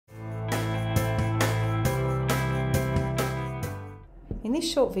In this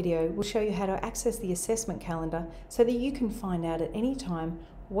short video, we'll show you how to access the assessment calendar so that you can find out at any time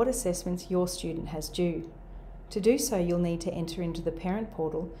what assessments your student has due. To do so, you'll need to enter into the parent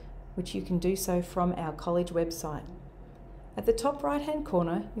portal, which you can do so from our college website. At the top right-hand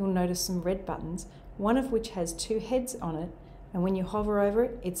corner, you'll notice some red buttons, one of which has two heads on it, and when you hover over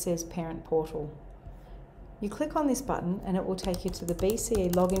it, it says Parent Portal. You click on this button and it will take you to the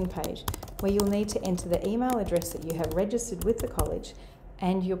BCE login page, where you'll need to enter the email address that you have registered with the college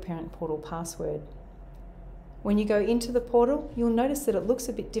and your parent portal password. When you go into the portal, you'll notice that it looks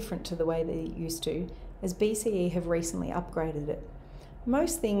a bit different to the way that it used to, as BCE have recently upgraded it.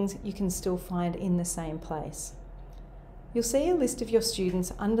 Most things you can still find in the same place. You'll see a list of your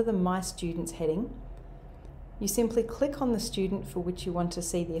students under the My Students heading. You simply click on the student for which you want to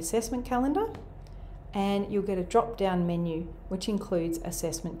see the assessment calendar, and you'll get a drop-down menu which includes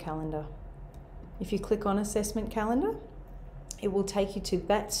Assessment Calendar. If you click on Assessment Calendar, it will take you to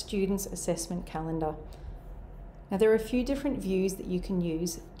that student's assessment calendar. Now, there are a few different views that you can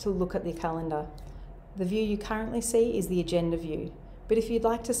use to look at the calendar. The view you currently see is the agenda view, but if you'd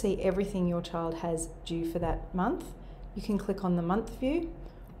like to see everything your child has due for that month, you can click on the month view,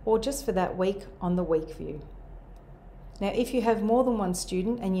 or just for that week on the week view. Now, if you have more than one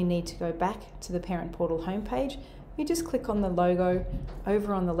student and you need to go back to the Parent Portal homepage, you just click on the logo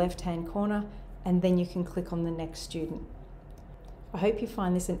over on the left-hand corner, and then you can click on the next student. I hope you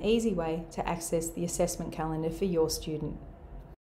find this an easy way to access the assessment calendar for your student.